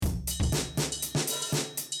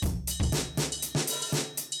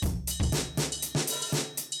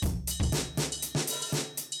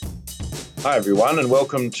Hi, everyone, and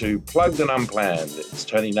welcome to Plugged and Unplanned. It's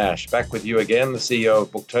Tony Nash back with you again, the CEO of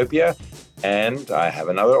Booktopia, and I have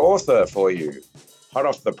another author for you. Hot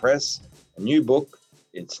off the press, a new book,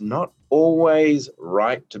 It's Not Always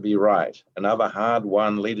Right to Be Right, another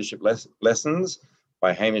hard-won leadership lessons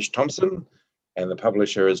by Hamish Thompson, and the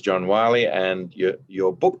publisher is John Wiley, and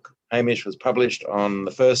your book, Hamish, was published on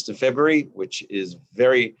the 1st of February, which is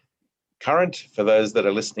very current for those that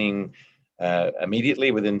are listening immediately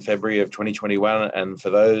within February of 2021. And for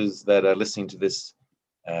those that are listening to this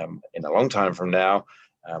in a long time from now,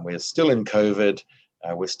 we're still in COVID.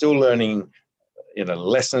 We're still learning,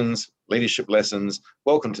 lessons, leadership lessons.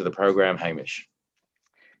 Welcome to the program, Hamish.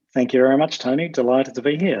 Thank you very much, Tony. Delighted to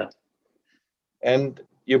be here. And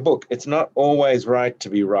your book, It's Not Always Right to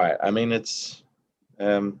Be Right. I mean, it's,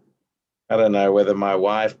 I don't know whether my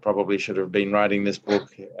wife probably should have been writing this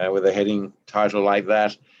book with a heading title like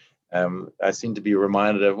that. I seem to be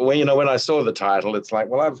reminded of, when I saw the title, it's like,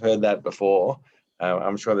 well, I've heard that before.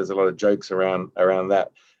 I'm sure there's a lot of jokes around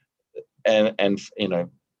that and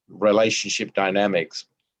relationship dynamics.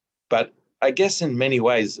 But I guess in many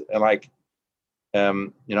ways, like,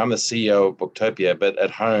 I'm the CEO of Booktopia, but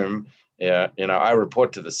at home, I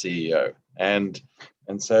report to the CEO. And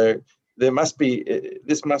so this must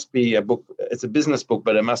be a book. It's a business book,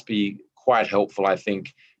 but it must be quite helpful, I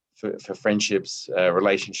think, for friendships,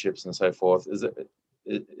 relationships, and so forth.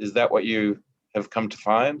 Is that what you have come to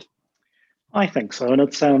find? I think so, and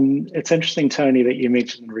it's interesting, Tony, that you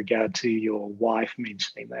mentioned in regard to your wife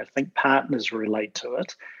mentioning that. I think partners relate to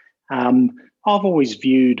it. I've always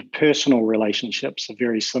viewed personal relationships are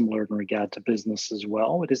very similar in regard to business as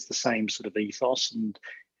well. It is the same sort of ethos, and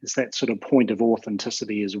it's that sort of point of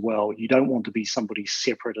authenticity as well. You don't want to be somebody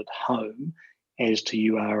separate at home as to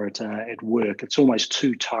you are at work. It's almost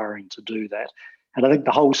too tiring to do that. And I think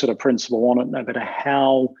the whole sort of principle on it, no matter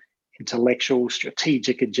how intellectual,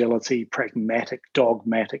 strategic agility, pragmatic,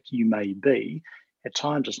 dogmatic you may be, at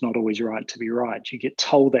times it's not always right to be right. You get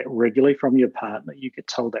told that regularly from your partner. You get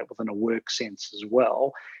told that within a work sense as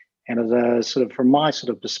well. And as a sort of, from my sort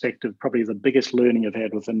of perspective, probably the biggest learning I've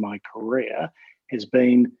had within my career has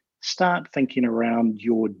been start thinking around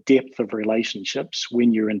your depth of relationships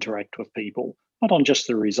when you interact with people, not on just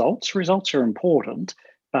the results. Results are important,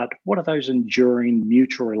 but what are those enduring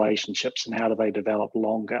mutual relationships and how do they develop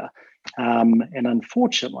longer? And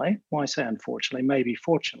unfortunately, well, I say unfortunately, maybe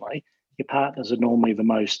fortunately, your partners are normally the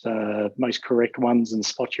most correct ones and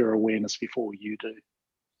spot your awareness before you do.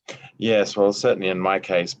 Yes, well, certainly in my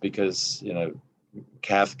case, because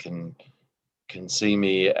Kath can see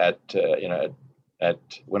me at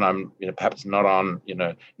when I'm perhaps not on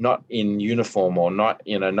not in uniform or not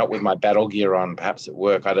not with my battle gear on, perhaps at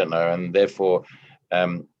work, I don't know, and therefore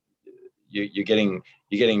you're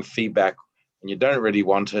getting feedback and you don't really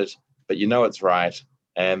want it, but you know it's right,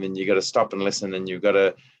 and then you got to stop and listen, and you got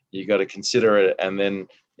to consider it, and then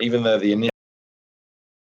even though the initial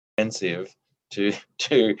expensive to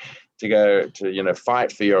go to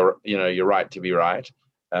fight for your right to be right.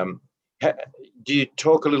 Do you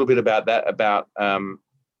talk a little bit about that, about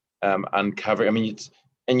uncovering? I mean,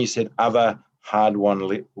 and you said other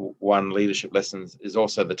hard-won leadership lessons is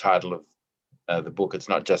also the title of the book. It's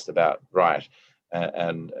not just about right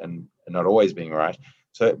and not always being right.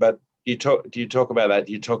 So, but do you talk about that?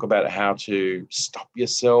 Do you talk about how to stop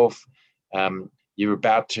yourself? You're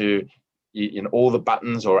about to, all the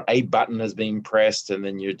buttons or a button has been pressed, and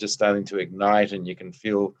then you're just starting to ignite, and you can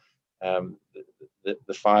feel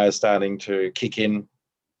the fire starting to kick in.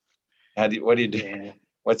 What do you do? Yeah.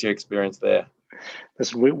 What's your experience there?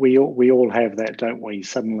 We all have that, don't we?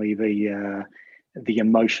 Suddenly the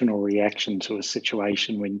emotional reaction to a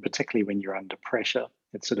situation, particularly when you're under pressure,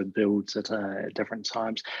 it sort of builds at different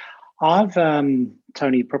times. I've,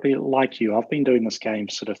 Tony, probably like you, I've been doing this game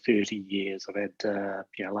for sort of 30 years. I've had,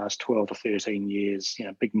 last 12 or 13 years,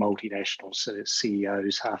 big multinational sort of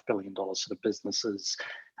CEOs, $500 million sort of businesses.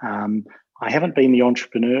 I haven't been the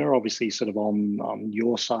entrepreneur, obviously, sort of on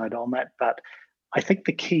your side on that, but I think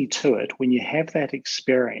the key to it, when you have that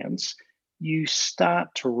experience, you start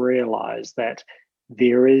to realize that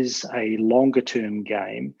there is a longer term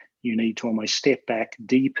game. You need to almost step back,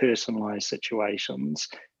 depersonalize situations,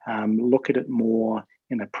 look at it more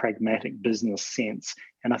in a pragmatic business sense.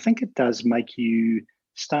 And I think it does make you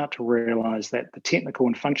start to realize that the technical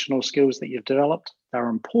and functional skills that you've developed are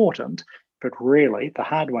important, but really the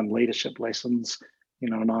hard-won leadership lessons,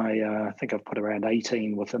 and I think I've put around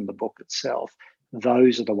 18 within the book itself.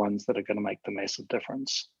 Those are the ones that are going to make the massive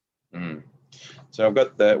difference. Mm. So I've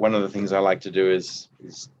got one of the things I like to do is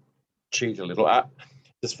cheat a little.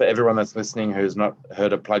 just for everyone that's listening who's not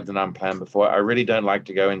heard of Plugged and Unplanned before, I really don't like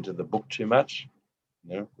to go into the book too much.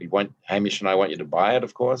 Hamish and I want you to buy it,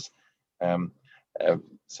 of course.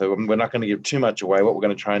 So we're not going to give too much away. What we're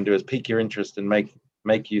going to try and do is pique your interest and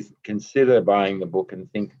make you consider buying the book and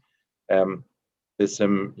think there's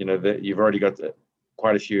some, that you've already got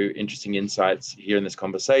quite a few interesting insights here in this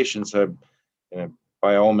conversation. So,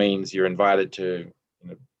 by all means, you're invited to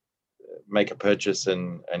make a purchase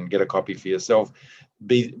and get a copy for yourself,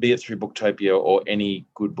 be it through Booktopia or any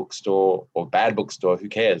good bookstore or bad bookstore, who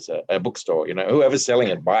cares? A bookstore, whoever's selling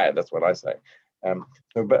it, buy it. That's what I say.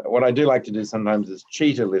 But what I do like to do sometimes is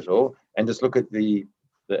cheat a little and just look at the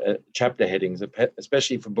chapter headings,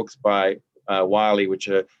 especially for books by Wiley, which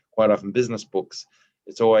are quite often business books.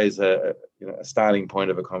 It's always a starting point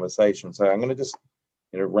of a conversation. So I'm going to just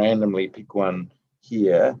randomly pick one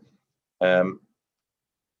here. The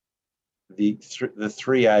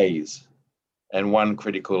three A's and one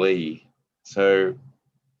critical E. So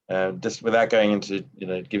just without going into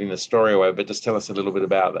giving the story away, but just tell us a little bit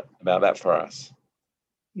about that for us.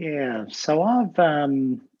 Yeah, so I've, as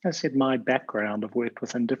I said, my background, I've worked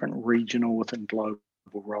within different regional, within global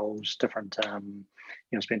roles, different,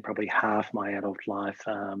 spent probably half my adult life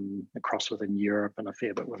across within Europe and a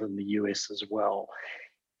fair bit within the US as well.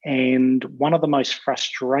 And one of the most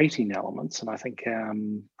frustrating elements, and I think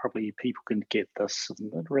probably people can get this,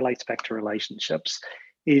 and it relates back to relationships,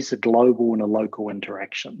 is a global and a local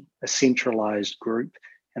interaction, a centralized group,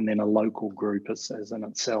 and then a local group as in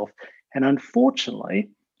itself. And unfortunately,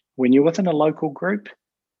 when you're within a local group,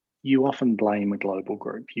 you often blame a global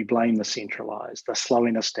group. You blame the centralized. They're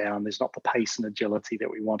slowing us down. There's not the pace and agility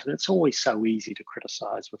that we want. And it's always so easy to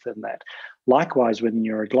criticize within that. Likewise, when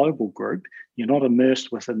you're a global group, you're not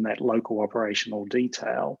immersed within that local operational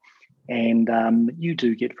detail. And you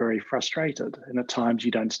do get very frustrated. And at times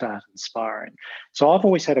you don't start inspiring. So I've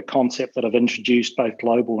always had a concept that I've introduced both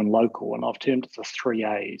global and local, and I've termed it the three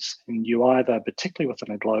A's. And you either, particularly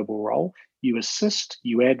within a global role, you assist,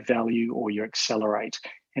 you add value, or you accelerate.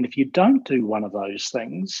 And if you don't do one of those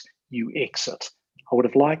things, you exit. I would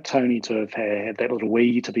have liked Tony to have had that little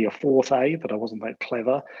E to be a fourth A, but I wasn't that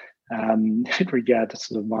clever in regard to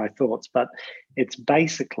sort of my thoughts. But it's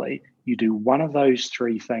basically you do one of those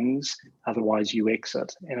three things, otherwise you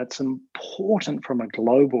exit. And it's important from a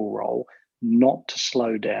global role not to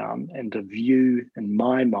slow down and to view, in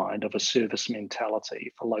my mind, of a service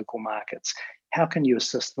mentality for local markets. How can you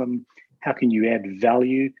assist them? How can you add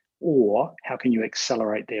value? Or how can you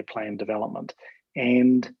accelerate their planned development?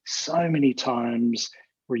 And so many times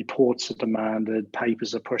reports are demanded,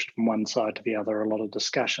 papers are pushed from one side to the other, a lot of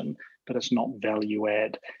discussion, but it's not value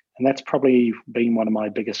add. And that's probably been one of my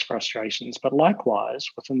biggest frustrations. But likewise,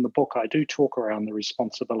 within the book, I do talk around the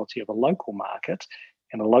responsibility of a local market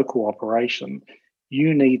and a local operation.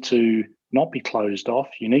 You need to not be closed off.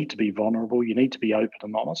 You need to be vulnerable. You need to be open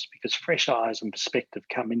and honest, because fresh eyes and perspective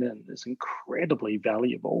coming in is incredibly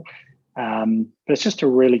valuable. But it's just a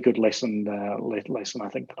really good lesson, I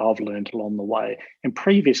think, that I've learned along the way. And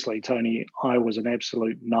previously, Tony, I was an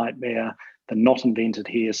absolute nightmare. The not invented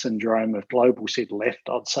here syndrome. If global said left,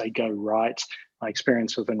 I'd say go right. My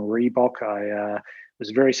experience within Reebok, I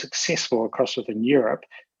was very successful across within Europe,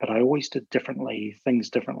 but I always did things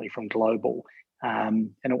differently from global.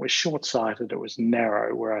 And it was short-sighted, it was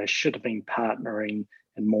narrow, where I should have been partnering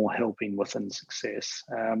and more helping within success.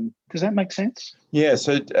 Does that make sense? Yeah,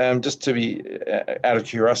 so just to be out of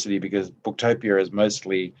curiosity, because Booktopia is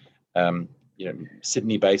mostly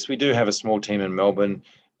Sydney-based. We do have a small team in Melbourne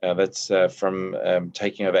that's from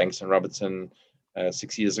taking over Angus & Robertson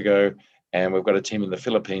 6 years ago. And we've got a team in the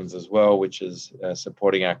Philippines as well, which is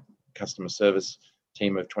supporting our customer service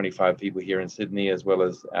team of 25 people here in Sydney, as well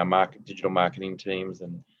as our digital marketing teams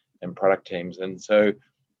and product teams. And so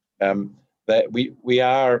that we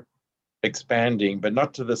are expanding, but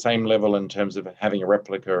not to the same level in terms of having a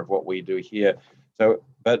replica of what we do here. So,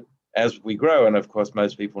 but as we grow, and of course,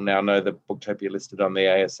 most people now know that Booktopia listed on the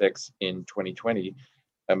ASX in 2020,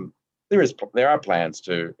 there are plans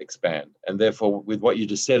to expand. And therefore, with what you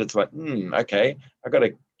just said, it's like, okay, I got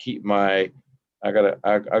to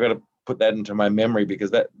put that into my memory, because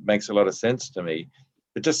that makes a lot of sense to me.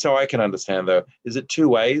 But just so I can understand, though, is it two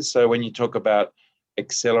ways? So when you talk about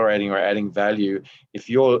accelerating or adding value, if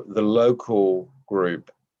you're the local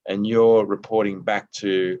group and you're reporting back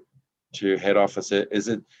to head office, is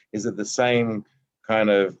it the same kind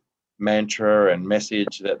of mantra and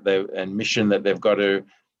message and mission that they've got to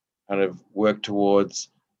kind of work towards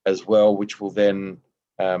as well, which will then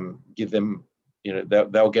give them,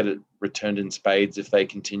 they'll get it returned in spades if they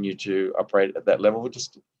continue to operate at that level?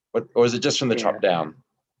 Or is it just from the top down?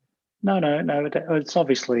 No. It's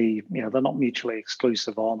obviously, they're not mutually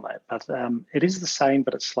exclusive on that, but it is the same,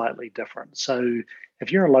 but it's slightly different. So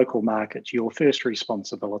if you're a local market, your first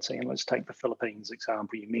responsibility, and let's take the Philippines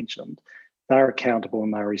example you mentioned, they're accountable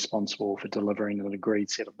and they're responsible for delivering an agreed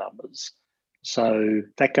set of numbers. So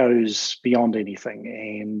that goes beyond anything,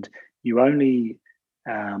 and you only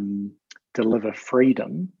deliver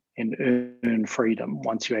freedom and earn freedom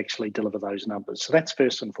once you actually deliver those numbers. So that's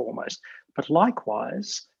first and foremost. But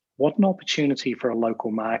likewise, what an opportunity for a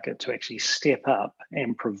local market to actually step up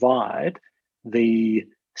and provide the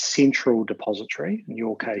central depository, in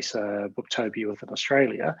your case, Booktopia within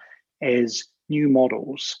Australia, as new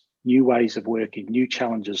models, new ways of working, new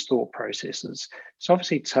challenges, thought processes. So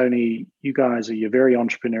obviously, Tony, you're very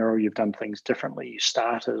entrepreneurial. You've done things differently. You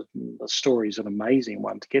started, and the story's an amazing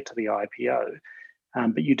one to get to the IPO,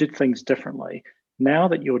 but you did things differently. Now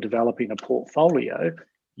that you're developing a portfolio,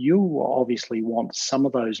 you obviously want some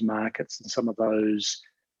of those markets and some of those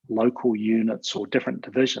local units or different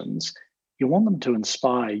divisions, you want them to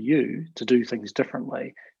inspire you to do things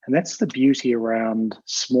differently. And that's the beauty around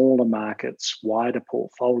smaller markets, wider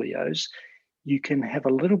portfolios. You can have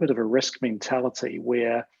a little bit of a risk mentality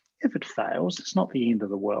where if it fails, it's not the end of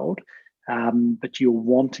the world. But you're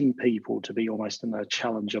wanting people to be almost in a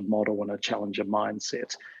challenger model and a challenger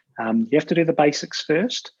mindset. You have to do the basics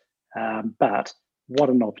first, but what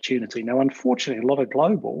an opportunity. Now, unfortunately, a lot of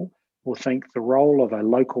global will think the role of a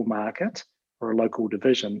local market or a local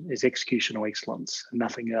division is executional excellence and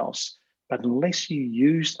nothing else. But unless you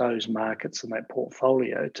use those markets and that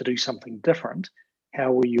portfolio to do something different,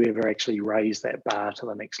 how will you ever actually raise that bar to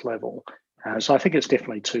the next level? So I think it's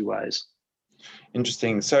definitely two ways.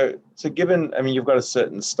 Interesting. So given, I mean, you've got a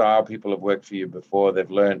certain style, people have worked for you before, they've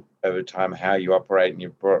learned over time how you operate, and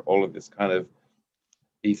you've brought all of this kind of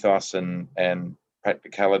ethos and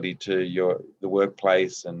practicality to the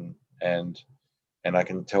workplace, and I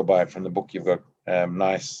can tell from the book you've got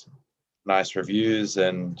nice reviews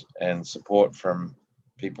and support from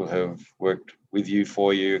people who've worked with you,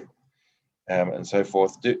 for you, and so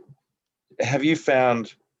forth. Have you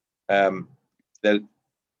found that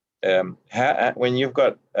when you've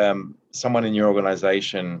got someone in your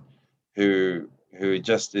organization who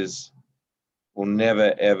just will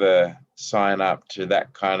never ever sign up to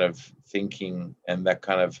that kind of thinking and that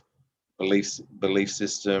kind of belief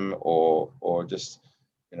system, or just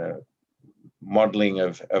modeling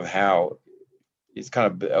of how it's kind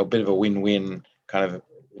of a bit of a win-win kind of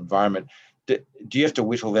environment, do you have to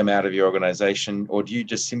whittle them out of your organization, or do you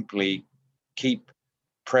just simply keep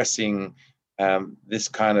pressing this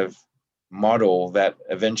kind of model that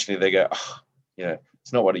eventually they go,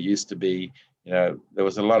 it's not what it used to be. There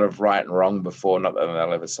was a lot of right and wrong before. Not that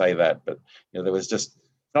they'll ever say that, but there was just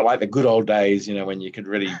not like the good old days, when you could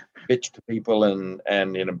really bitch to people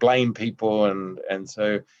and blame people, and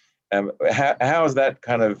so how is that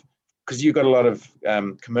kind of, because you've got a lot of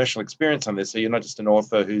commercial experience on this, so you're not just an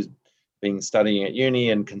author who's been studying at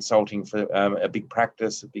uni and consulting for a big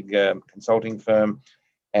practice, a big consulting firm,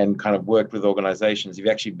 and kind of worked with organizations. You've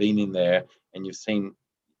actually been in there and you've seen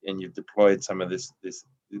and you've deployed some of these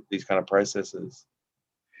kind of processes.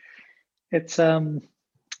 It's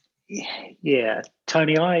yeah,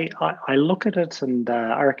 Tony, I look at it, and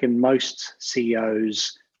I reckon most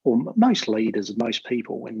CEOs or most leaders, most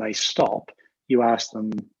people, when they stop, you ask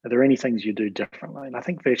them, are there any things you do differently? And I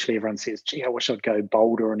think virtually everyone says, gee, I wish I'd go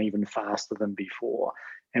bolder and even faster than before.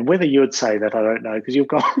 And whether you would say that, I don't know, because you've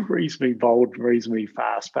gone reasonably bold, reasonably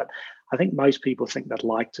fast. But I think most people think they'd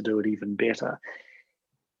like to do it even better.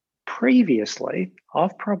 Previously,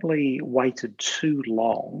 I've probably waited too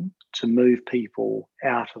long to move people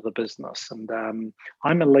out of the business. And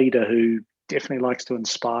I'm a leader who definitely likes to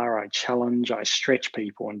inspire. I challenge, I stretch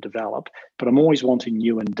people and develop, but I'm always wanting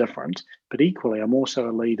new and different. But equally, I'm also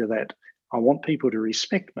a leader that I want people to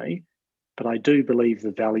respect me, but I do believe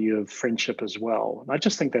the value of friendship as well. And I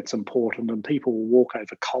just think that's important, and people will walk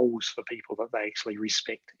over coals for people that they actually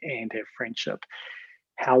respect and have friendship.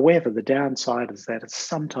 However, the downside is that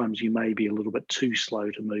sometimes you may be a little bit too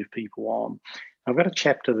slow to move people on. I've got a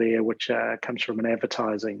chapter there which comes from an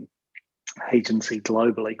advertising agency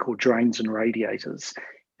globally called Drains and Radiators.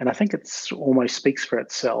 And I think it's almost speaks for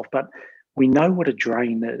itself, but we know what a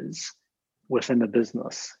drain is within a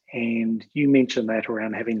business. And you mentioned that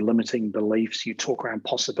around having limiting beliefs. You talk around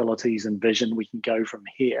possibilities and vision. We can go from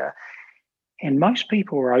here. And most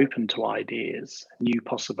people are open to ideas, new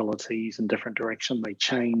possibilities in different direction. They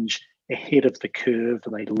change ahead of the curve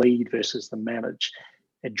and they lead versus the manage.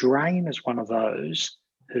 A drain is one of those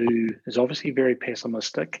who is obviously very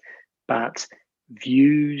pessimistic, but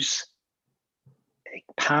views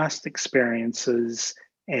past experiences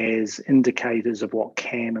as indicators of what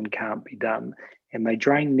can and can't be done. And they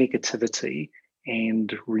drain negativity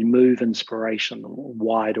and remove inspiration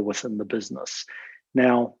wider within the business.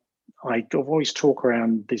 Now, I always talk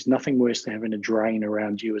around there's nothing worse than having a drain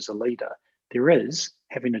around you as a leader. There is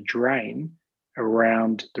having a drain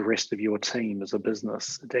around the rest of your team as a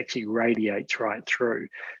business. It actually radiates right through.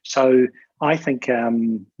 So I think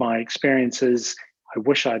my experience is I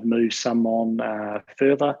wish I'd moved some on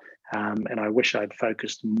further, and I wish I'd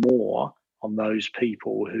focused more on those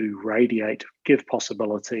people who radiate, give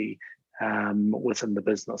possibility within the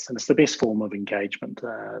business. And it's the best form of engagement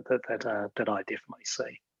that I definitely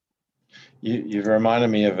see. You've reminded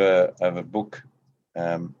me of a book.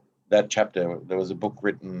 That chapter, there was a book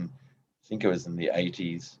written, I think it was in the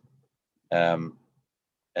 80s, and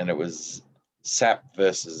it was SAP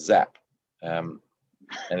versus ZAP. And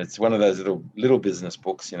it's one of those little business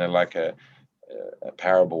books, like a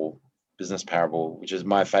business parable, which is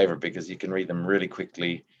my favorite because you can read them really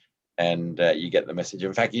quickly and you get the message.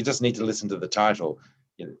 In fact, you just need to listen to the title.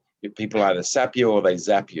 People either sap you or they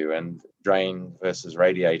zap you, and drain versus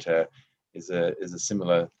radiator is a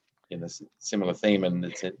similar similar theme, and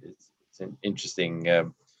it's an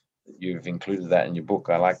interesting. You've included that in your book.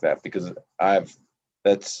 I like that because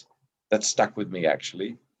that's stuck with me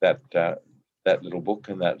actually. That little book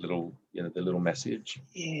and that little the little message.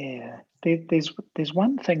 Yeah, there's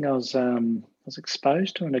one thing I was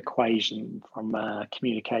exposed to an equation from a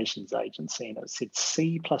communications agency, and it said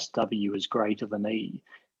C plus W is greater than E.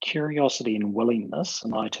 Curiosity and willingness,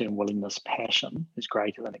 and I term willingness passion, is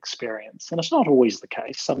greater than experience. And it's not always the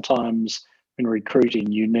case. Sometimes in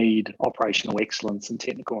recruiting, you need operational excellence and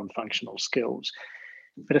technical and functional skills.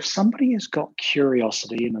 But if somebody has got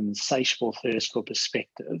curiosity and an insatiable thirst for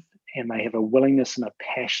perspective, and they have a willingness and a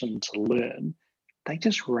passion to learn, they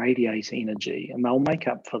just radiate energy, and they'll make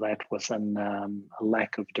up for that within a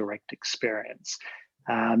lack of direct experience.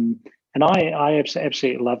 And I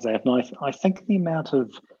absolutely love that. And I think the amount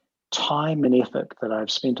of time and effort that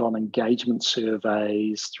I've spent on engagement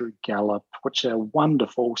surveys through Gallup, which are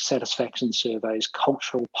wonderful satisfaction surveys,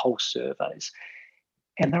 cultural pulse surveys,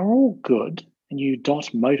 and they're all good. And you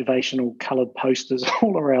dot motivational coloured posters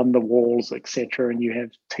all around the walls, etc. And you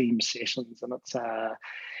have team sessions, and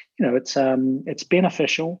it's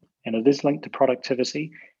beneficial and it is linked to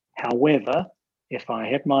productivity. However, if I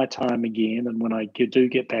had my time again, and when I do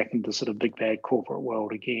get back into sort of big bad corporate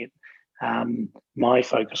world again, my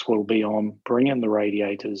focus will be on bring in the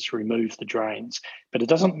radiators, remove the drains. But it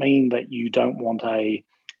doesn't mean that you don't want a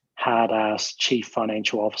hard-ass chief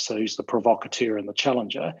financial officer who's the provocateur and the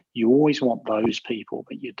challenger. You always want those people,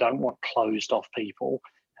 but you don't want closed-off people,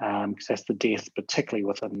 because that's the death, particularly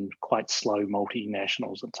within quite slow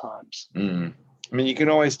multinationals at times. I mean, you can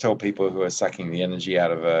always tell people who are sucking the energy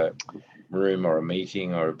out of a room or a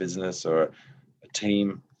meeting or a business or a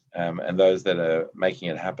team, and those that are making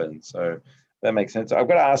it happen. So that makes sense. I've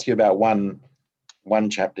got to ask you about one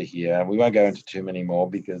chapter here. We won't go into too many more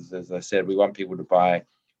because, as I said, we want people to buy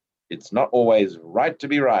It's Not Always Right to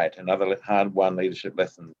Be Right, another hard-won leadership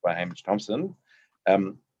lesson by Hamish Thompson.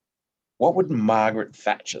 What would Margaret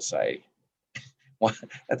Thatcher say?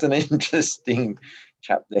 That's an interesting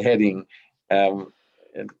chapter heading.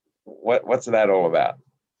 What's that all about?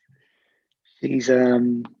 She's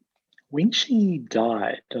when she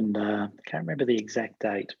died, and I can't remember the exact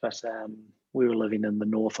date, but we were living in the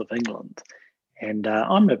north of England, and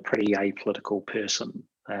I'm a pretty apolitical person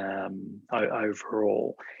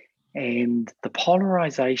overall, and the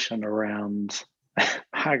polarization around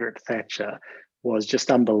Margaret Thatcher was just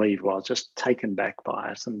unbelievable. I was just taken back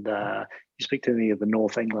by it. And you speak to any of the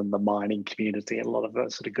North England, the mining community, and a lot of our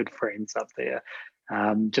sort of good friends up there.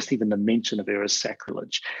 Just even the mention of her is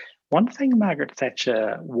sacrilege. One thing Margaret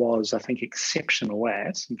Thatcher was, I think, exceptional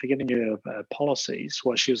at, and forgetting her policies,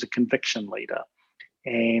 was she was a conviction leader.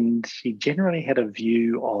 And she generally had a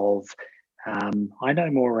view of, I know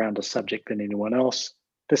more around a subject than anyone else.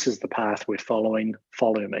 This is the path we're following,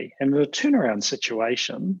 follow me. And the turnaround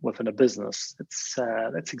situation within a business,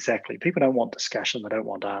 that's exactly, people don't want discussion, they don't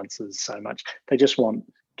want answers so much. They just want,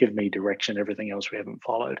 give me direction, everything else we haven't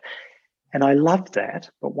followed. And I love that.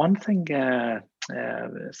 But one thing Thatcher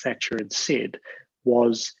had said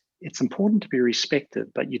was, it's important to be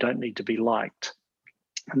respected, but you don't need to be liked.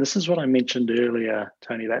 And this is what I mentioned earlier,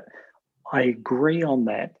 Tony, that I agree on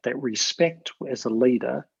that respect as a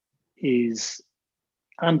leader is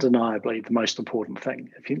undeniably the most important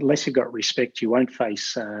thing. Unless you've got respect, you won't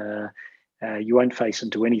face into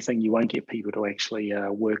anything. You won't get people to actually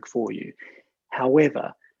work for you.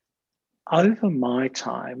 However, over my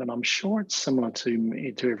time, and I'm sure it's similar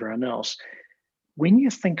to everyone else, when you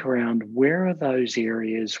think around where are those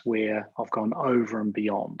areas where I've gone over and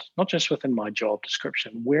beyond, not just within my job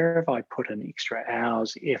description, where have I put in extra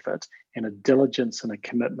hours, effort, and a diligence and a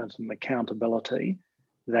commitment and accountability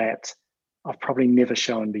that I've probably never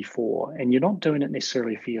shown before? And you're not doing it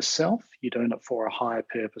necessarily for yourself, you're doing it for a higher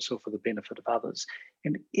purpose or for the benefit of others.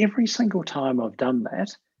 And every single time I've done that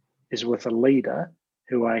is with a leader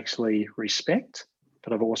who I actually respect,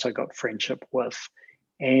 but I've also got friendship with.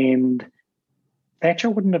 And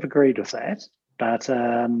Thatcher wouldn't have agreed with that, but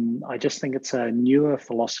I just think it's a newer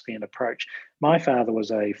philosophy and approach. My father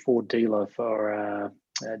was a Ford dealer a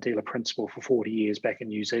dealer principal for 40 years back in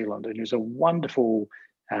New Zealand, and he was a wonderful,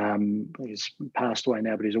 he's passed away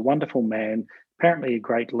now, but he's a wonderful man, apparently a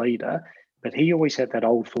great leader, but he always had that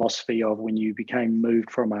old philosophy of when you became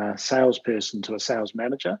moved from a salesperson to a sales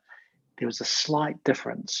manager, there was a slight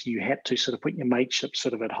difference. You had to sort of put your mateship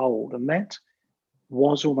sort of at hold, and that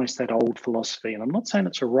was almost that old philosophy. And I'm not saying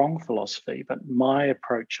it's a wrong philosophy, but my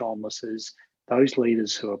approach on this is those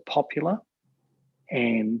leaders who are popular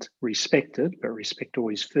and respected, but respect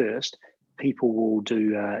always first, people will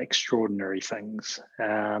do extraordinary things.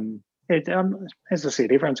 As I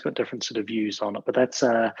said, everyone's got different sort of views on it, but that's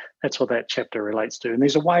what that chapter relates to. And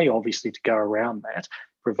there's a way, obviously, to go around that,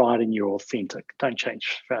 providing you're authentic. Don't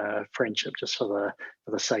change friendship just for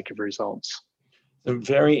the sake of results. So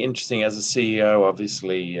very interesting. As a CEO,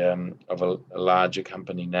 obviously, of a larger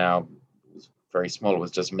company now, it was very small. It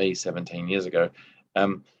was just me 17 years ago.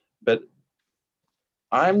 But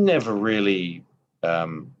I've never really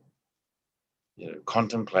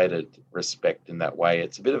contemplated respect in that way.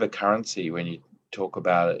 It's a bit of a currency when you talk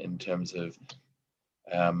about it in terms of,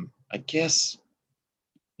 I guess,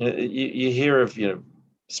 you hear of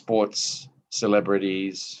sports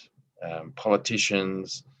celebrities,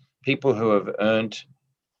 politicians, people who have earned,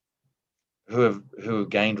 who have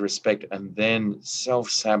gained respect and then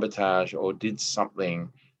self-sabotage or did something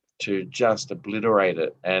to just obliterate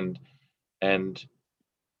it. And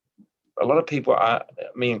a lot of people,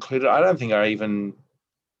 me included, I don't think I even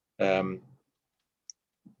put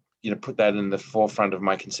that in the forefront of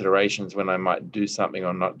my considerations when I might do something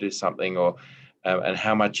or not do something, or and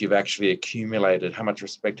how much you've actually accumulated, how much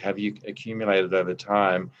respect have you accumulated over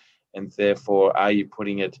time, and therefore are you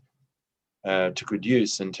putting it to good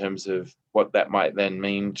use in terms of what that might then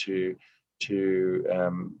mean to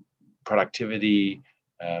productivity,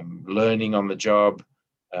 learning on the job,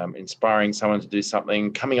 inspiring someone to do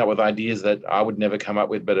something, coming up with ideas that I would never come up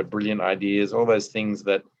with, but are brilliant ideas, all those things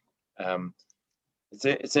that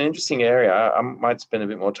it's an interesting area. I might spend a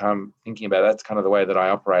bit more time thinking about it. That's kind of the way that I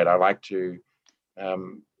operate. I like to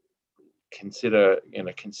consider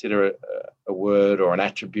a word or an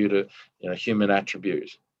attribute, a human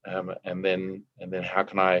attribute, and then how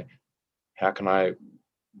can I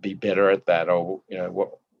be better at that, or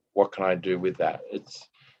what can I do with that?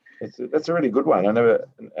 That's a really good one. I never,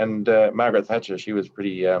 and Margaret Thatcher, she was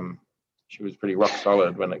pretty rock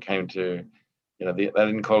solid when it came to, they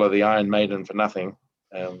didn't call her the Iron Maiden for nothing.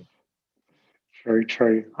 Very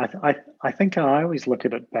true. I think I always look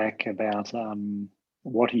at it back about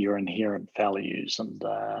what are your inherent values, and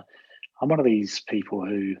I'm one of these people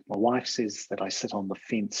who, my wife says that I sit on the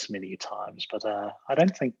fence many times, but I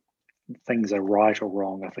don't think things are right or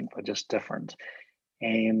wrong. I think they're just different.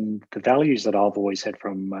 And the values that I've always had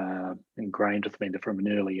from ingrained with me from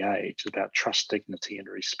an early age is about trust, dignity, and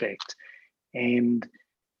respect. And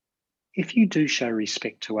if you do show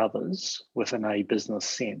respect to others within a business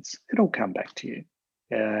sense, it'll come back to you.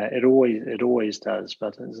 It always does.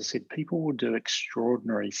 But as I said, people will do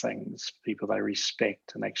extraordinary things, people they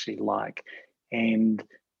respect and actually like. And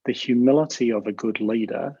the humility of a good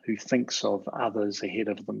leader who thinks of others ahead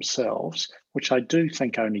of themselves, which I do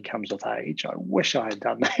think only comes with age. I wish I had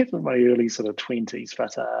done that in my early sort of 20s,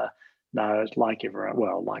 but no, like everyone,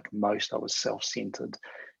 well, like most, I was self-centered.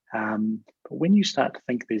 But when you start to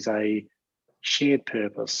think there's a shared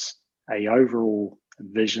purpose, a overall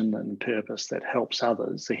vision and purpose that helps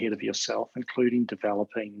others ahead of yourself, including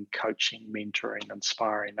developing, coaching, mentoring,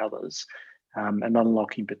 inspiring others, and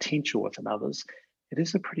unlocking potential within others, it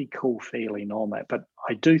is a pretty cool feeling on that. But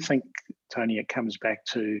I do think, Tony, it comes back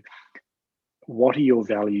to what are your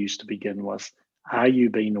values to begin with? Are you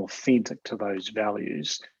being authentic to those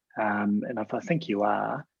values? And if I think you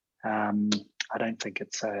are, I don't think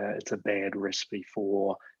it's a bad recipe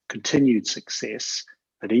for continued success,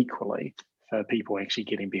 but equally for people actually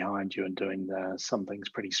getting behind you and doing some things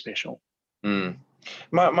pretty special. Mm.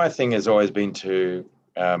 My thing has always been to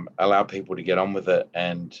allow people to get on with it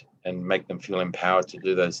and make them feel empowered to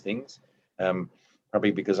do those things.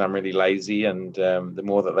 Probably because I'm really lazy, and the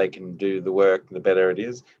more that they can do the work, the better it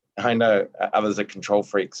is. I know others are control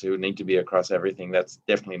freaks who need to be across everything. That's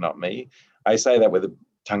definitely not me. I say that with a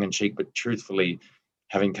tongue in cheek, but truthfully,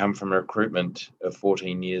 having come from recruitment of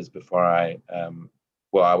 14 years before I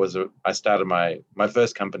started my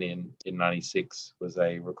first company in 96 was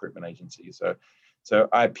a recruitment agency. So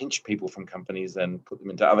I pinched people from companies and put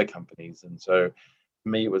them into other companies. And so for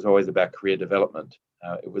me, it was always about career development.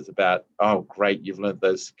 It was about, oh, great, you've learned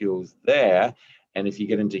those skills there. And if you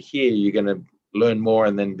get into here, you're going to learn more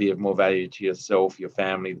and then be of more value to yourself, your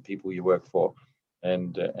family, the people you work for,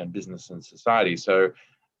 and business and society. So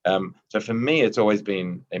for me, it's always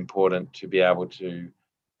been important to be able to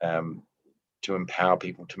empower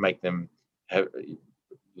people, to make them have,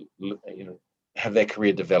 have their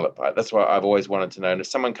career develop. Right? That's what I've always wanted to know. And if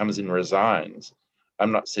someone comes in and resigns,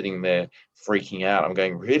 I'm not sitting there freaking out. I'm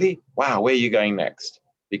going, really? Wow, where are you going next?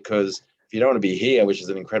 Because if you don't want to be here, which is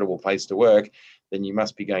an incredible place to work, then you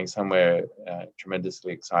must be going somewhere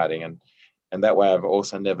tremendously exciting. And that way, I've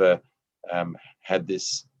also never had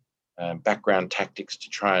this background tactics to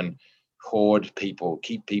try and hoard people,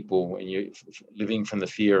 keep people, and you living from the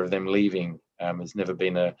fear of them leaving has never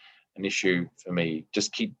been an issue for me.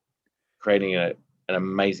 Just keep creating an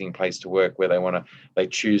amazing place to work where they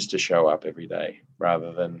choose to show up every day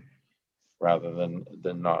rather than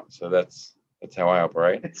not. So that's how I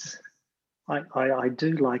operate. I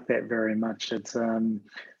do like that very much. It's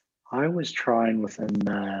I was trying within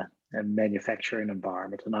a manufacturing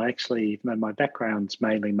environment, and I actually, my background's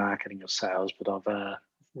mainly marketing or sales, but I've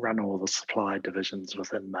run all the supply divisions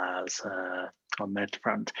within Mars on that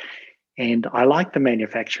front. And I like the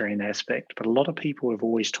manufacturing aspect, but a lot of people have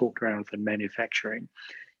always talked around within manufacturing.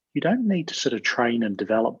 You don't need to sort of train and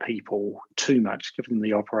develop people too much, give them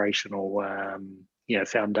the operational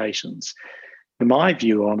foundations. My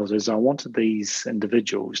view on it is I wanted these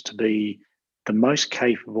individuals to be the most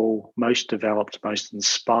capable, most developed, most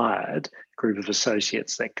inspired group of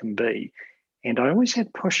associates that can be. And I always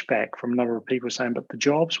had pushback from a number of people saying, but the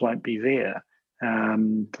jobs won't be there,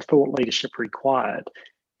 the thought leadership required.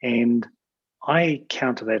 And I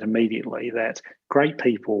counter that immediately that great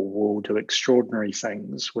people will do extraordinary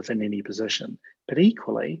things within any position. But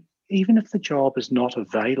equally, even if the job is not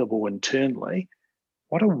available internally,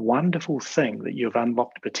 what a wonderful thing that you've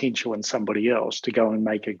unlocked potential in somebody else to go and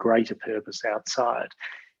make a greater purpose outside.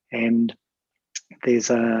 And there's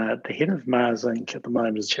the head of Mars Inc. at the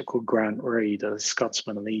moment is a chap called Grant Reid, a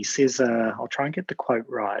Scotsman, and he says, I'll try and get the quote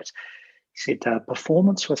right. He said,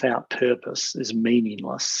 performance without purpose is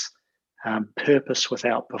meaningless. Purpose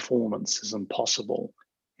without performance is impossible.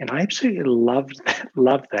 And I absolutely love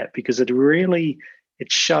that because it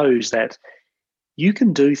shows that you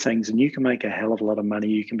can do things and you can make a hell of a lot of money.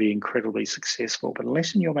 You can be incredibly successful, but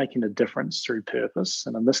unless you're making a difference through purpose,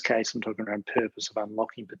 and in this case, I'm talking around purpose of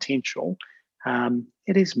unlocking potential,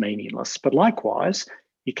 it is meaningless. But likewise,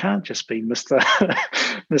 you can't just be Mr.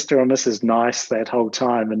 Mr. or Mrs. Nice that whole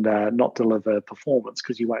time and not deliver performance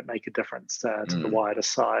because you won't make a difference to the wider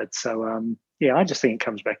side. So, I just think it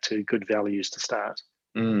comes back to good values to start.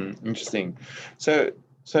 Interesting. So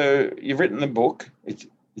you've written the book. It's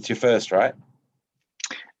your first, right?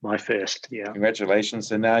 My first, yeah. Congratulations.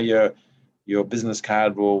 So now your business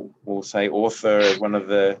card will say author as one of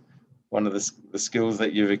the skills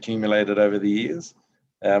that you've accumulated over the years.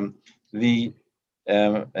 And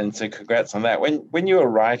so congrats on that. When you were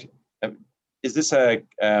writing, is this a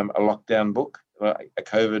lockdown book, a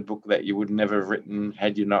COVID book that you would never have written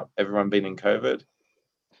had you not everyone been in COVID?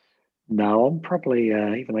 No, I'm probably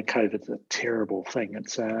even though COVID's a terrible thing.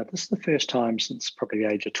 It's this is the first time since probably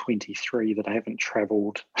the age of 23 that I haven't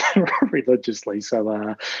travelled religiously.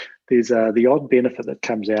 So there's the odd benefit that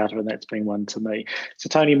comes out of it, and that's been one to me. So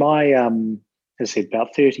Tony, my as I said,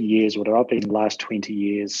 about 30 years, whatever, I've been the last 20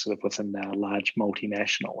 years sort of within a large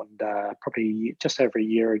multinational, and probably just over a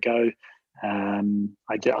year ago,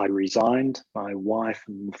 I resigned. My wife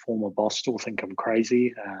and former boss still think I'm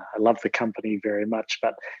crazy. I love the company very much,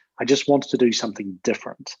 but I just wanted to do something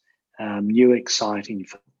different, new, exciting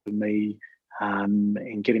for me,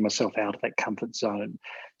 and getting myself out of that comfort zone.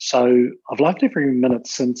 So I've loved every minute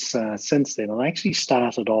since then. And I actually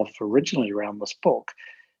started off originally around this book.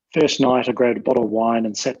 First night, I grabbed a bottle of wine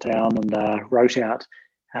and sat down and wrote out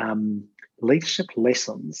leadership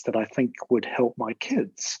lessons that I think would help my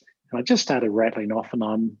kids. And I just started rattling off, and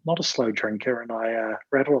I'm not a slow drinker, and I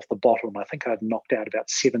rattled off the bottle, and I think I'd knocked out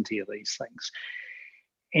about 70 of these things.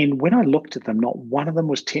 And when I looked at them, not one of them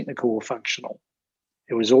was technical or functional.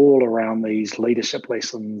 It was all around these leadership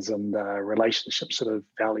lessons and relationship sort of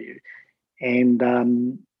value. And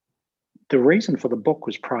the reason for the book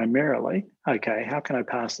was primarily, okay, how can I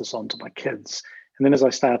pass this on to my kids? And then as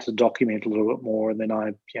I started to document a little bit more, and then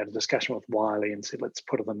I had a discussion with Wiley and said, let's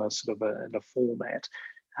put it in a sort of in a format.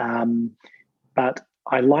 But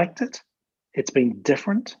I liked it. It's been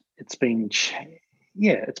different. It's been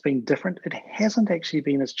different. It hasn't actually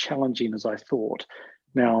been as challenging as I thought.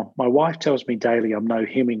 Now, my wife tells me daily I'm no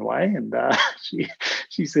Hemingway, and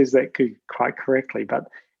she says that quite correctly. But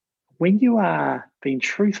when you are being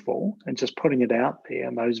truthful and just putting it out there,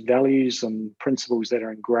 and those values and principles that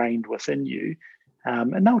are ingrained within you,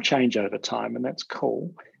 and they'll change over time, and that's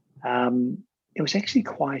cool. It was actually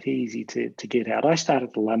quite easy to get out. I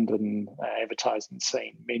started the London advertising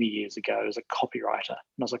scene many years ago as a copywriter,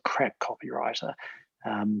 and I was a crap copywriter.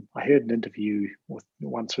 I heard an interview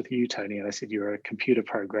once with you, Tony, and I said you're a computer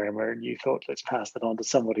programmer, and you thought let's pass that on to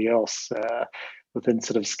somebody else within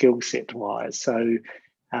sort of skill set wise. So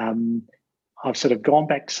I've sort of gone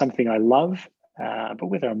back to something I love, but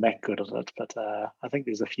whether I'm that good at it, but I think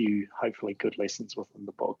there's a few hopefully good lessons within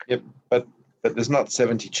the book. Yep, but there's not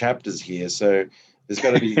 70 chapters here, so there's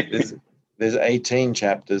got to be there's 18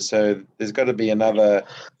 chapters, so there's got to be another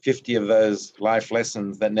 50 of those life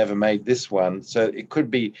lessons that never made this one. So it could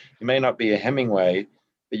be, you may not be a Hemingway,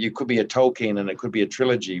 but you could be a Tolkien, and it could be a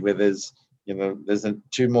trilogy where there's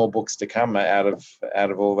two more books to come out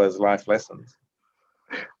of all those life lessons.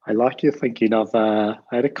 I like your thinking of. I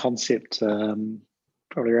had a concept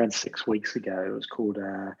probably around 6 weeks ago. It was called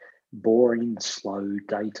boring, slow,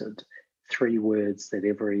 dated. 3 words that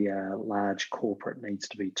every large corporate needs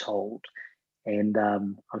to be told. And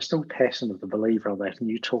I'm still passionate, a believer of that. And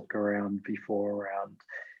you talked around before around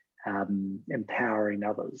empowering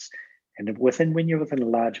others. And when you're within a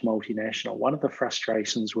large multinational, one of the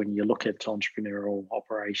frustrations when you look at entrepreneurial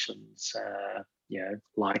operations,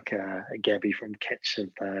 like a Gabby from Catch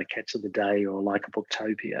of the Day, or like a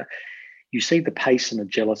Booktopia, you see the pace and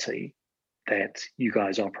agility that you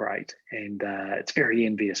guys operate, and it's very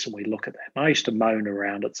envious. And we look at that. And I used to moan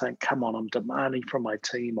around it, saying, "Come on, I'm demanding from my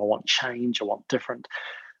team. I want change. I want different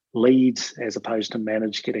leads as opposed to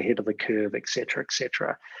manage, get ahead of the curve, etc.,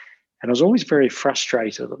 etc." And I was always very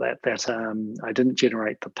frustrated at that I didn't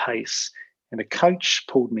generate the pace. And a coach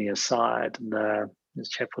pulled me aside, and this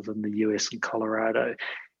chap was in the US in Colorado,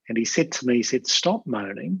 and he said to me, he said, "Stop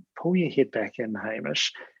moaning, pull your head back in,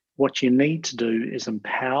 Hamish. What you need to do is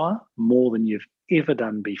empower more than you've ever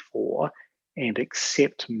done before, and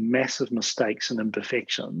accept massive mistakes and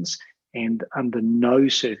imperfections, and under no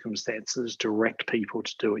circumstances direct people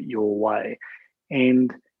to do it your way."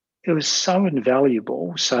 And it was so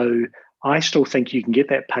invaluable. So I still think you can get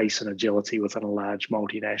that pace and agility within a large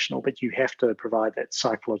multinational, but you have to provide that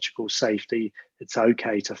psychological safety. It's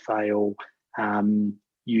okay to fail.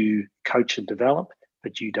 You coach and develop,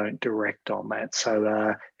 but you don't direct on that.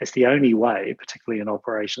 So it's the only way, particularly in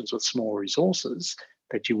operations with small resources,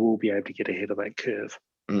 that you will be able to get ahead of that curve.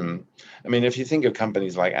 Mm. I mean, if you think of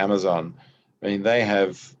companies like Amazon, I mean, they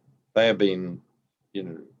have been,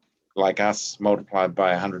 like us, multiplied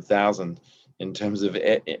by 100,000 in terms of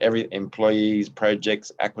every employees,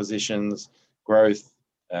 projects, acquisitions, growth,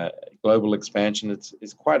 global expansion.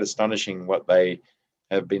 It's quite astonishing what they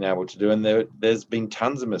have been able to do, and there's been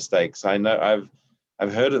tons of mistakes. I know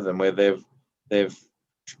I've heard of them where they've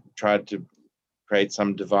tried to create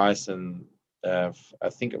some device, and I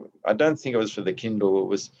don't think it was for the Kindle. It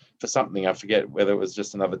was for something. I forget whether it was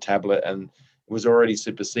just another tablet, and it was already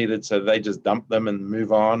superseded. So they just dump them and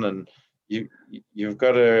move on. And you've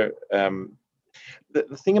got to.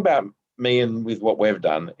 The thing about me and with what we've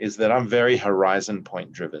done is that I'm very horizon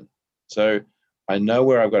point driven. So I know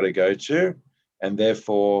where I've got to go to, and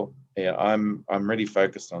therefore I'm really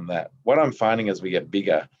focused on that. What I'm finding as we get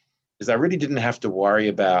bigger is I really didn't have to worry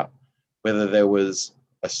about whether there was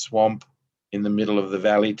a swamp in the middle of the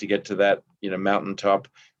valley to get to that mountaintop,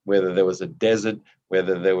 whether there was a desert,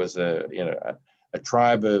 whether there was a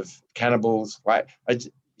tribe of cannibals. Like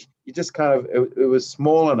you just kind of it was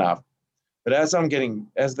small enough. But as the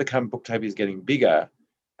Booktopia is getting bigger,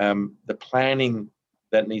 the planning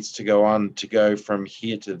that needs to go on to go from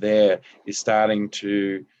here to there is starting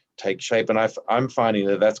to take shape. And I'm finding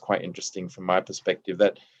that that's quite interesting from my perspective,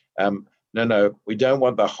 that no, we don't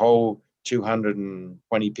want the whole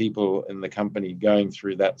 220 people in the company going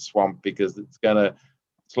through that swamp, because it's going to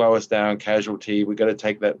slow us down, casualty. We've got to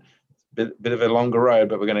take that bit of a longer road,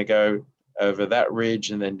 but we're going to go over that ridge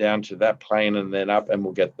and then down to that plain and then up, and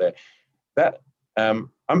we'll get there. That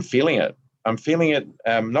I'm feeling it. I'm feeling it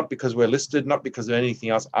not because we're listed, not because of anything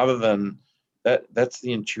else other than that. That's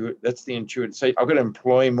the intuitive. So I've got to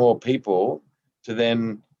employ more people to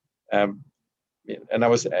then. And I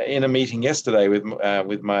was in a meeting yesterday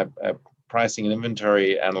with my pricing and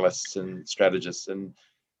inventory analysts and strategists, and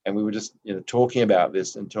and we were just talking about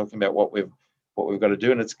this and talking about what we've got to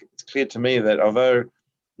do. And it's clear to me that although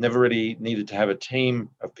never really needed to have a team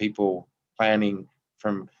of people planning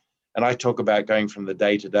and I talk about going from the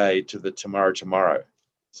day to day to the tomorrow.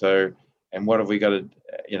 So, and what have we got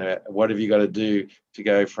to, what have you got to do to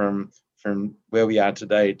go from where we are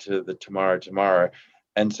today to the tomorrow?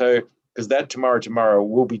 And so, because that tomorrow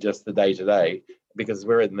will be just the day to day, because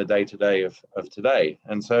we're in the day to day of today.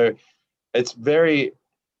 And so it's very,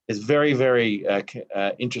 very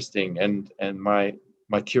interesting. And my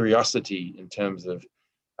curiosity in terms of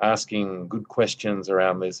asking good questions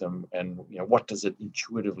around this, and what does it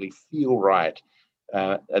intuitively feel right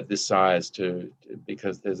at this size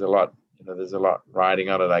because there's a lot riding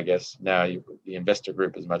on it, I guess. Now the investor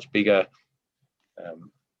group is much bigger.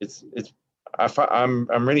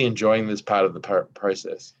 I'm really enjoying this part of the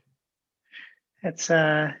process.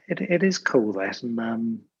 It is cool that,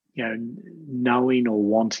 and knowing or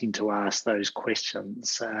wanting to ask those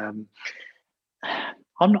questions.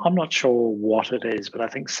 I'm not sure what it is, but I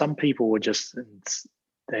think some people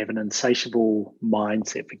they have an insatiable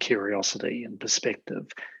mindset for curiosity and perspective.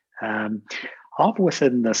 I've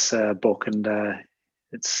within this book, and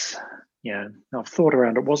it's I've thought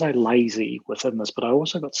around it. Was I lazy within this? But I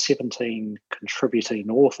also got 17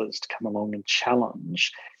 contributing authors to come along and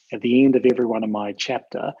challenge at the end of every one of my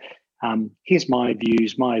chapter. Here's my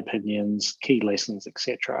views, my opinions, key lessons,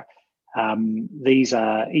 etc. These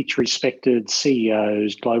are each respected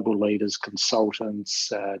CEOs, global leaders,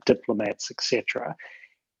 consultants, diplomats, etc.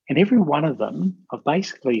 And every one of them, I've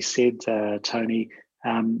basically said, Tony,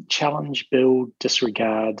 challenge, build,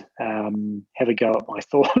 disregard, have a go at my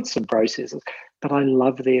thoughts and processes. But I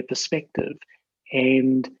love their perspective.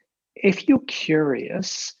 And if you're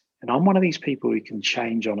curious, and I'm one of these people who can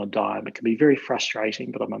change on a dime, it can be very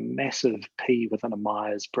frustrating, but I'm a massive P within a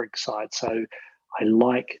Myers-Briggs side. So I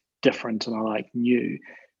like different and I like new.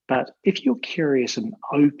 But if you're curious and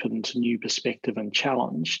open to new perspective and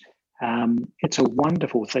challenge, it's a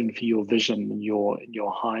wonderful thing for your vision and your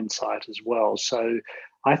hindsight as well. So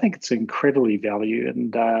I think it's incredibly valued,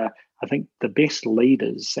 and I think the best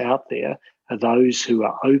leaders out there are those who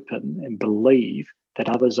are open and believe that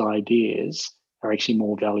others' ideas are actually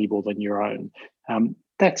more valuable than your own.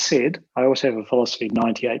 That said, I also have a philosophy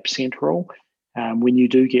 98% rule. When you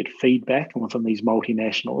do get feedback, and within these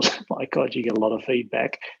multinationals, my God, you get a lot of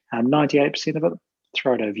feedback. 98% of it,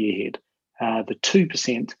 throw it over your head. The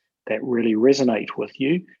 2% that really resonate with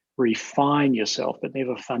you, refine yourself, but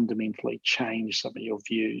never fundamentally change some of your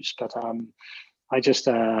views. But I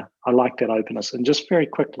like that openness. And just very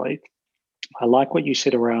quickly, I like what you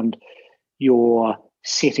said around your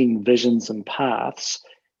setting visions and paths.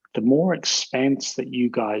 The more expanse that you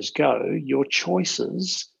guys go, your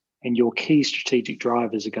choices and your key strategic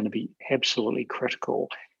drivers are going to be absolutely critical.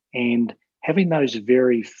 And having those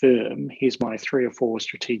very firm, here's my 3 or 4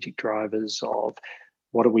 strategic drivers of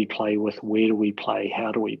what do we play with, where do we play,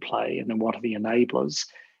 how do we play, and then what are the enablers?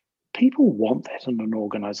 People want that in an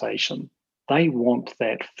organization. They want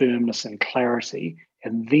that firmness and clarity,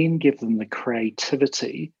 and then give them the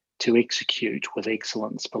creativity to execute with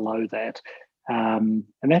excellence below that. And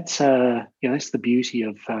that's the beauty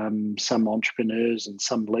of some entrepreneurs and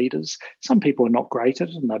some leaders. Some people are not great at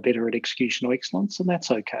it and they're better at executional excellence, and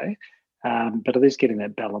that's okay. But it is getting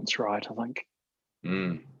that balance right, I think.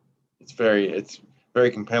 It's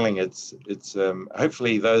very compelling. It's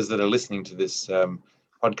hopefully those that are listening to this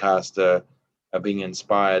podcast are being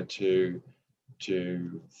inspired to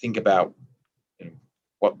think about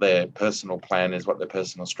what their personal plan is, what their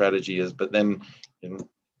personal strategy is, but then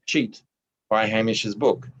cheat. Buy Hamish's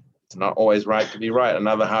book. It's not always right to be right.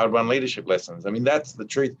 Another hard one, leadership lessons. I mean, that's the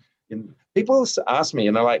truth. And people ask me,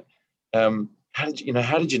 they're like, how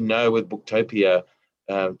did you know with Booktopia,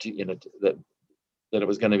 that it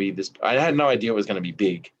was going to be this? I had no idea it was going to be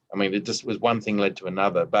big. I mean, it just was one thing led to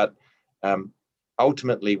another. But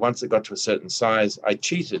ultimately, once it got to a certain size, I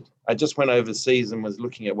cheated. I just went overseas and was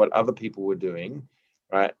looking at what other people were doing,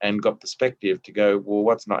 right, and got perspective to go, well,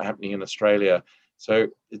 what's not happening in Australia? So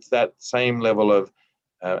it's that same level of,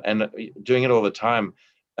 and doing it all the time.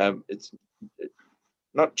 It's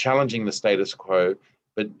not challenging the status quo,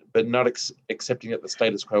 but not accepting that the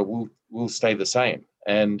status quo will stay the same.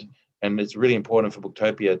 And it's really important for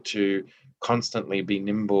Booktopia to constantly be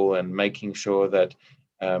nimble and making sure that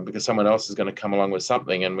because someone else is going to come along with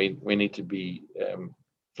something, and we need to be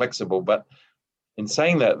flexible. But in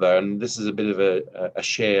saying that, though, and this is a bit of a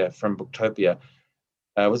share from Booktopia.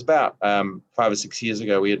 It was about 5 or 6 years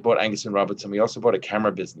ago. We had bought Angus and Robertson. We also bought a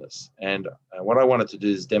camera business. And what I wanted to do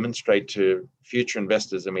is demonstrate to future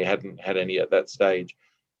investors, and we hadn't had any at that stage,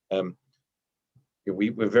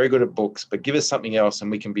 we're very good at books, but give us something else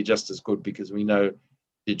and we can be just as good, because we know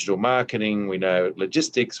digital marketing, we know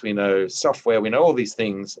logistics, we know software, we know all these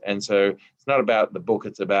things. And so it's not about the book,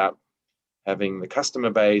 it's about having the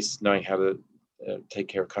customer base, knowing how to take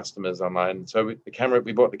care of customers online. So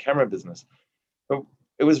we bought the camera business. But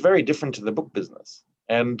it was very different to the book business.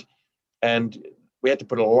 And we had to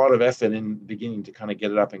put a lot of effort in the beginning to kind of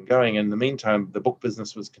get it up and going. In the meantime, the book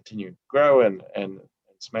business was continuing to grow and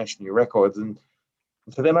smash new records. And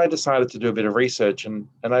so then I decided to do a bit of research, and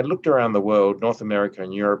I looked around the world, North America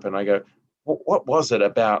and Europe, and I go, what was it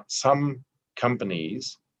about some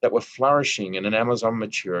companies that were flourishing in an Amazon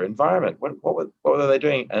mature environment? What were they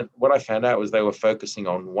doing? And what I found out was they were focusing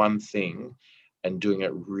on one thing and doing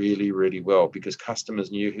it really, really well, because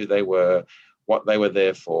customers knew who they were, what they were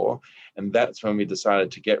there for. And that's when we decided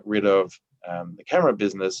to get rid of the camera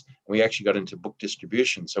business. And we actually got into book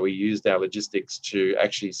distribution. So we used our logistics to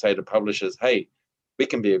actually say to publishers, hey, we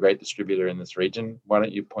can be a great distributor in this region. Why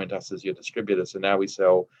don't you point us as your distributor? So now we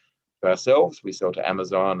sell to ourselves, we sell to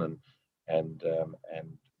Amazon and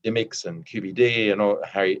Dymocks and QBD and all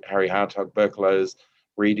Harry Hartog, Berkelow's,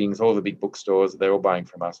 Readings, all the big bookstores. They're all buying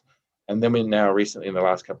from us. And then we now recently, in the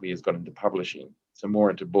last couple of years, got into publishing, so more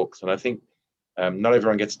into books. And I think not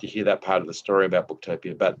everyone gets to hear that part of the story about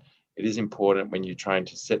Booktopia, but it is important when you're trying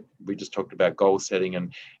to set. We just talked about goal setting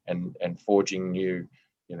and forging new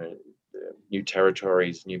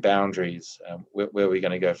territories, new boundaries. Where are we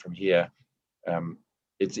going to go from here?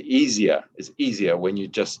 It's easier when you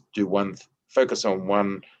just do focus on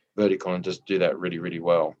one vertical and just do that really, really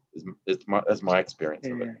well. That's my experience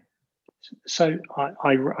of it. So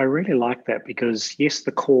I really like that, because yes,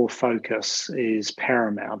 the core focus is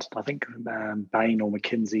paramount. I think Bain or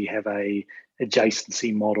McKinsey have a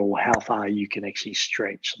adjacency model, how far you can actually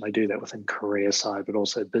stretch. And they do that within career side, but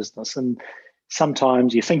also business. And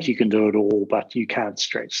sometimes you think you can do it all, but you can't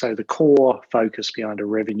stretch. So the core focus behind a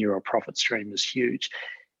revenue or profit stream is huge.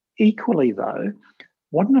 Equally though,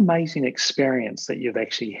 what an amazing experience that you've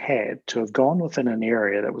actually had to have gone within an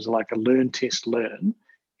area that was like a learn, test, learn,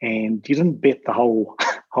 and you didn't bet the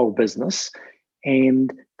whole business.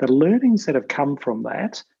 And the learnings that have come from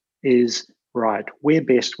that is, right, we're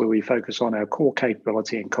best where we focus on our core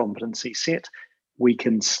capability and competency set. We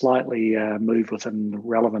can slightly move within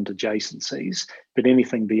relevant adjacencies, but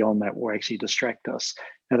anything beyond that will actually distract us.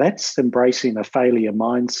 Now that's embracing a failure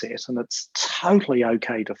mindset, and it's totally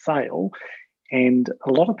okay to fail. And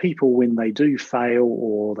a lot of people, when they do fail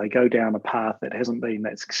or they go down a path that hasn't been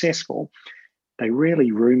that successful, they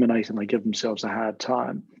really ruminate and they give themselves a hard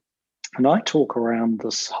time. And I talk around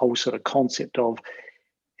this whole sort of concept of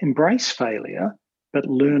embrace failure, but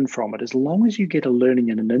learn from it. As long as you get a learning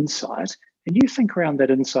and an insight, and you think around that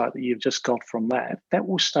insight that you've just got from that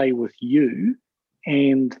will stay with you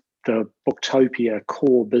and the Booktopia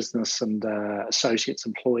core business and associates,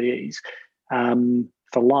 employees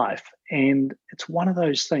for life. And it's one of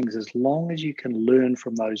those things, as long as you can learn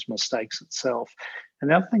from those mistakes itself.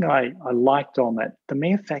 And the other thing I liked on that, the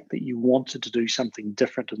mere fact that you wanted to do something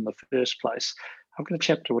different in the first place. I've got a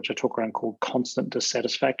chapter which I talk around called constant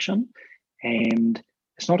dissatisfaction. And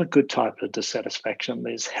it's not a good type of dissatisfaction.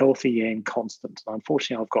 There's healthy and constant. And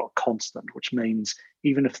unfortunately, I've got constant, which means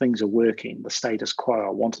even if things are working, the status quo, I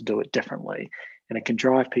want to do it differently. And it can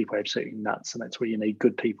drive people absolutely nuts. And that's where you need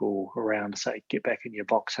good people around to say, get back in your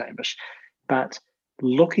box, Hamish. But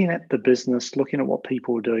looking at the business, looking at what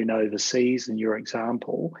people are doing overseas, in your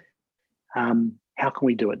example, how can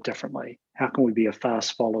we do it differently? How can we be a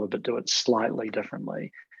fast follower but do it slightly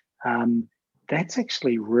differently? That's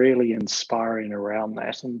actually really inspiring around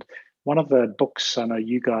that. And one of the books I know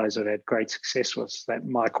you guys have had great success with is that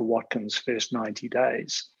Michael Watkins' First 90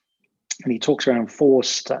 Days. And he talks around four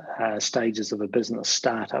stages of a business: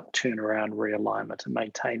 startup, turnaround, realignment, and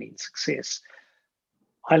maintaining success.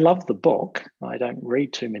 I love the book. I don't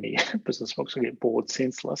read too many business books. I get bored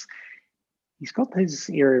senseless. He's got this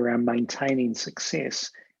area around maintaining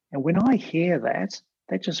success. And when I hear that,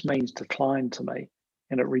 that just means decline to me.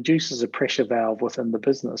 And it reduces a pressure valve within the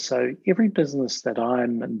business. So every business that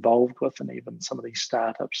I'm involved with, and even some of these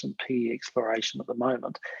startups and PE exploration at the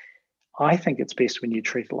moment, I think it's best when you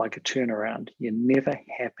treat it like a turnaround. You're never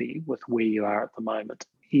happy with where you are at the moment,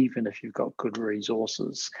 even if you've got good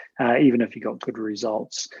resources, even if you've got good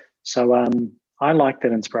results. So I like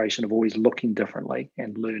that inspiration of always looking differently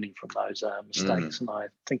and learning from those mistakes. And I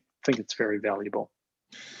think it's very valuable.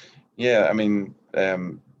 Yeah, I mean,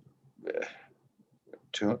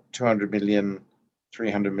 200 million,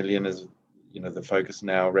 300 million is, the focus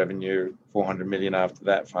now. Revenue 400 million after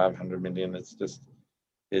that, 500 million. It's just,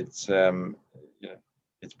 it's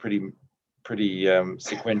pretty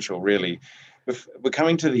sequential, really. we're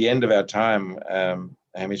coming to the end of our time,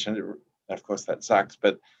 Hamish, and of course that sucks,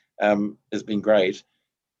 but it's been great.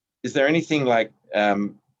 Is there anything like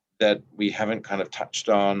that we haven't kind of touched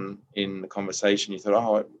on in the conversation? You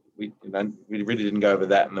thought, we really didn't go over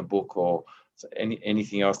that in the book, or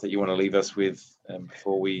anything else that you want to leave us with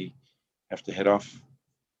before we have to head off?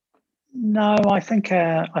 No, I think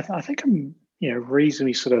I'm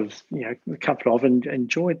reasonably sort of comfortable. I've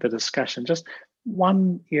enjoyed the discussion. Just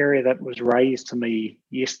one area that was raised to me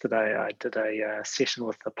yesterday. I did a session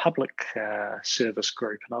with the public service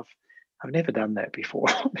group, and I've never done that before.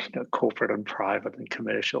 Corporate and private and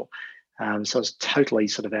commercial. So it's totally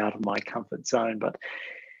sort of out of my comfort zone. But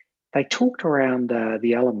they talked around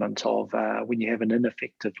the element of when you have an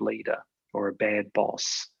ineffective leader or a bad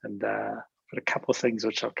boss, and got a couple of things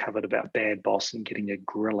which I've covered about bad boss and getting a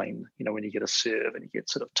grilling. When you get a serve and you get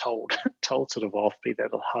sort of told sort of off, be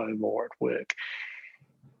that at home or at work.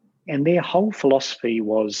 And their whole philosophy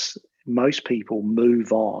was most people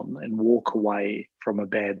move on and walk away from a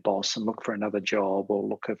bad boss and look for another job or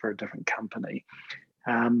look for a different company.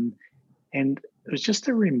 And it was just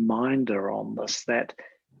a reminder on this that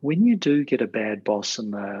when you do get a bad boss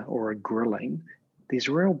or a grilling, there's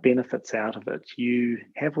real benefits out of it. You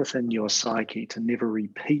have within your psyche to never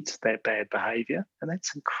repeat that bad behavior. And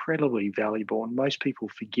that's incredibly valuable. And most people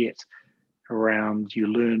forget around you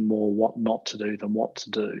learn more what not to do than what to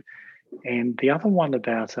do. And the other one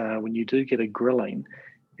about when you do get a grilling,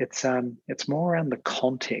 it's more around the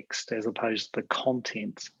context as opposed to the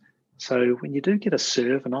content. So when you do get a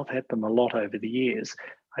serve, and I've had them a lot over the years,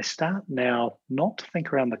 I start now not to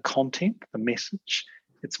think around the content, the message.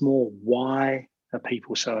 It's more, why are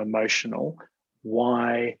people so emotional?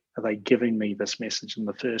 Why are they giving me this message in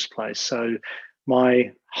the first place? So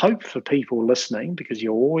my hope for people listening, because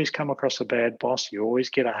you always come across a bad boss, you always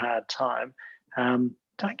get a hard time,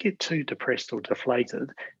 don't get too depressed or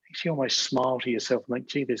deflated. Actually almost smile to yourself and think,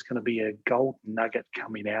 gee, there's going to be a golden nugget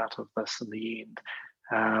coming out of this in the end.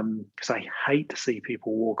 Because I hate to see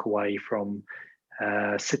people walk away from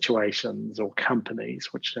situations or companies,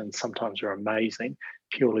 which then sometimes are amazing,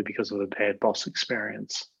 purely because of a bad boss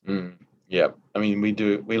experience. Yeah, I mean,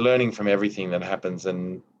 we're learning from everything that happens,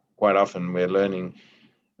 and quite often we're learning.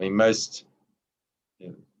 I mean, most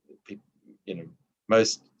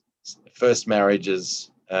first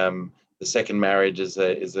marriages, the second marriage is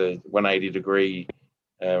a 180 degree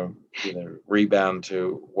rebound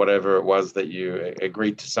to whatever it was that you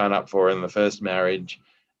agreed to sign up for in the first marriage,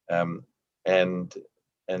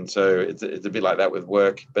 and so it's a bit like that with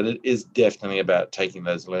work. But it is definitely about taking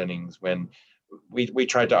those learnings. When we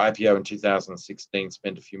tried to IPO in 2016,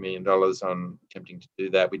 spent a few $1 million on attempting to do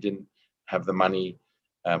that. We didn't have the money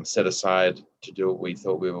set aside to do what we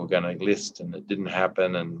thought we were going to list, and it didn't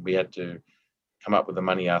happen. And we had to come up with the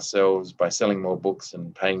money ourselves by selling more books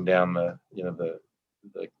and paying down the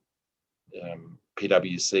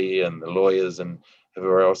PwC and the lawyers and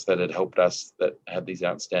whoever else that had helped us that had these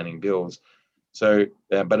outstanding bills. So,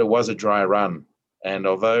 but it was a dry run. And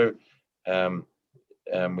although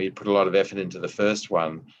we put a lot of effort into the first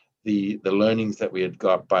one, the learnings that we had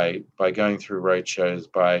got by going through roadshows,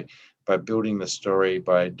 by building the story,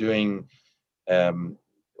 by doing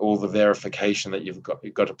all the verification that you've got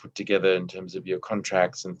to put together in terms of your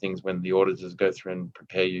contracts and things when the auditors go through and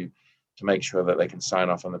prepare you to make sure that they can sign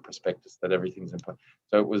off on the prospectus, that everything's in place.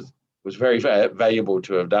 So it was very valuable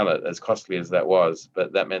to have done it, as costly as that was.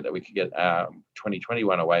 But that meant that we could get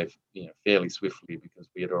 2021 away, fairly swiftly, because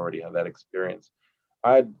we had already had that experience.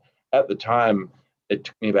 At the time, it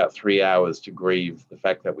took me about 3 hours to grieve the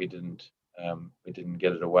fact that we didn't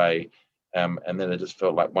get it away. And then it just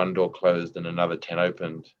felt like one door closed and another 10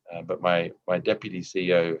 opened. But my deputy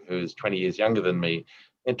CEO, who's 20 years younger than me,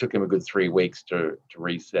 it took him a good 3 weeks to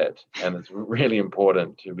reset. And it's really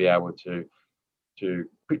important to be able to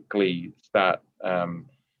quickly start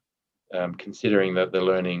considering the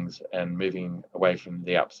learnings and moving away from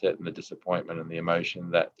the upset and the disappointment and the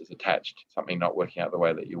emotion that is attached to something not working out the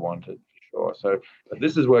way that you wanted, for sure. So but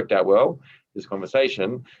this has worked out well, this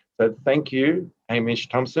conversation. So thank you, Hamish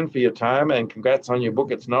Thompson, for your time, and congrats on your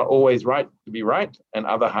book, It's Not Always Right to Be Right, and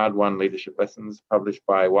Other Hard-Won Leadership Lessons, published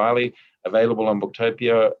by Wiley, available on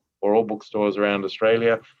Booktopia or all bookstores around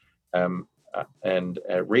Australia. And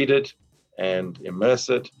read it and immerse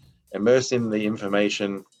in the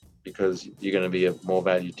information, because you're going to be of more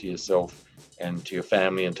value to yourself and to your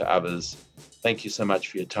family and to others. Thank you so much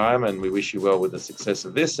for your time, and we wish you well with the success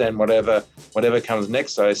of this and whatever comes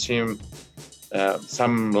next. I assume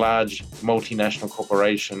some large multinational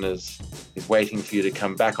corporation is waiting for you to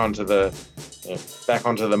come back onto the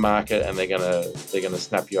market, and they're gonna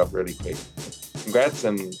snap you up really quick. Congrats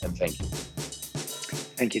and thank you.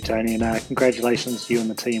 Thank you, Tony, and congratulations to you and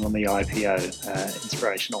the team on the IPO.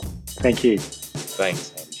 Inspirational. Thank you. Thanks.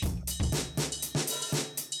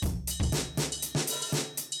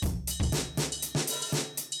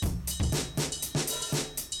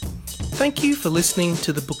 Thank you for listening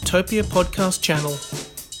to the Booktopia podcast channel.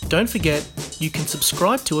 Don't forget, you can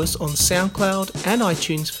subscribe to us on SoundCloud and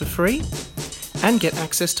iTunes for free and get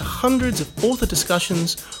access to hundreds of author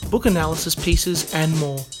discussions, book analysis pieces, and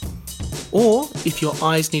more. Or, if your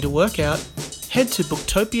eyes need a workout, head to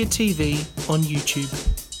Booktopia TV on YouTube.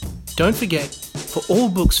 Don't forget, for all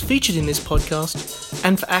books featured in this podcast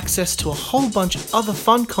and for access to a whole bunch of other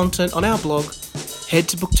fun content on our blog, head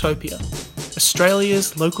to Booktopia,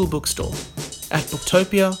 Australia's local bookstore, at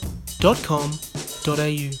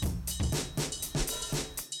booktopia.com.au.